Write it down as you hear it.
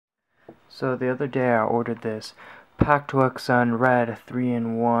So the other day I ordered this Pactuxun Red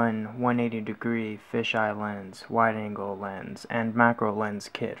 3-in-1 180 degree fisheye lens, wide angle lens, and macro lens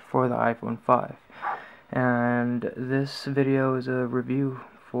kit for the iPhone 5. And this video is a review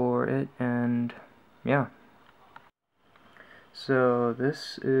for it, and yeah. So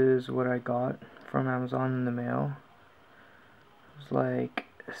this is what I got from Amazon in the mail. It was like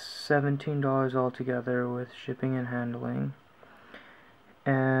 $17 altogether with shipping and handling.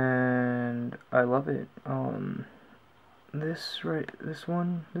 And I love it. This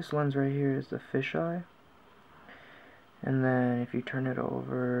lens right here is the fisheye, and then if you turn it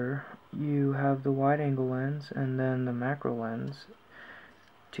over, you have the wide angle lens and then the macro lens.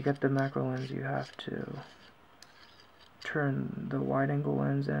 To get the macro lens, you have to turn the wide angle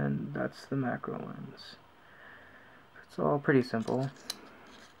lens, and that's the macro lens. It's all pretty simple.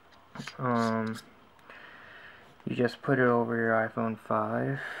 You just put it over your iPhone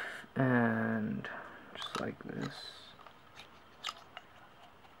 5 and just like this.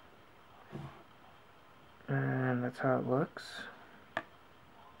 And that's how it looks.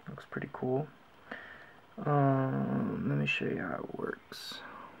 Looks pretty cool. Let me show you how it works.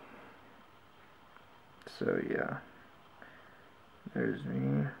 So yeah, there's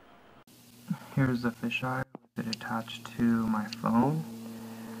me. Here's the fisheye with it attached to my phone.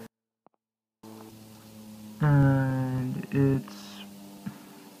 And it's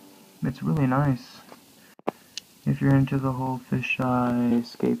really nice. If you're into the whole fisheye,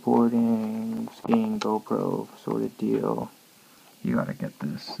 skateboarding, skiing, GoPro sort of deal, you gotta get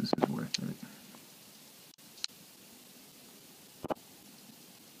this. This is worth it.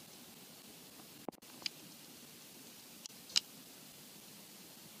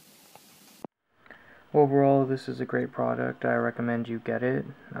 Overall, this is a great product. I recommend you get it.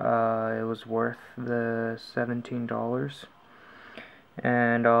 It was worth the $17.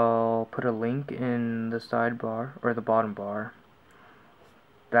 And I'll put a link in the sidebar, or the bottom bar,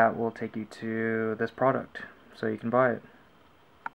 that will take you to this product, so you can buy it.